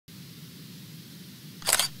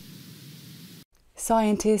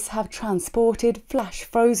Scientists have transported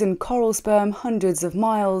flash-frozen coral sperm hundreds of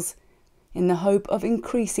miles in the hope of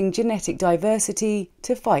increasing genetic diversity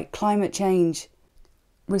to fight climate change.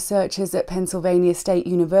 Researchers at Pennsylvania State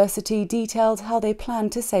University detailed how they plan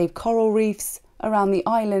to save coral reefs around the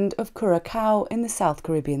island of Curacao in the South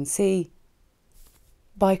Caribbean Sea.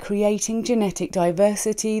 By creating genetic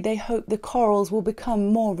diversity, they hope the corals will become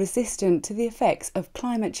more resistant to the effects of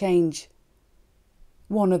climate change.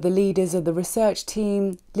 One of the leaders of the research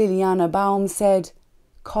team, Iliana Baums, said,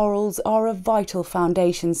 "Corals are a vital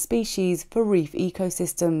foundation species for reef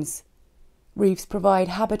ecosystems. Reefs provide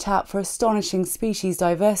habitat for astonishing species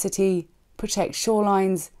diversity, protect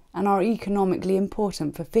shorelines, and are economically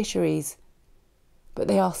important for fisheries. But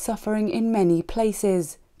they are suffering in many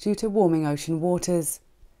places due to warming ocean waters.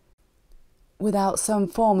 Without some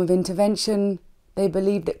form of intervention, they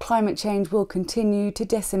believe that climate change will continue to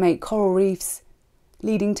decimate coral reefs,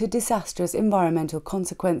 leading to disastrous environmental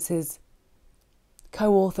consequences."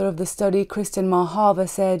 Co-author of the study, Kristen Mahava,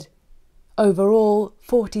 said, "Overall,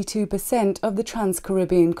 42% of the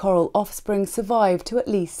trans-Caribbean coral offspring survive to at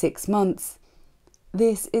least 6 months.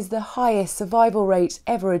 This is the highest survival rate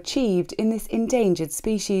ever achieved in this endangered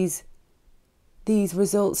species. These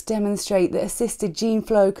results demonstrate that assisted gene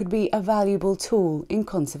flow could be a valuable tool in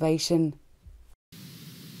conservation."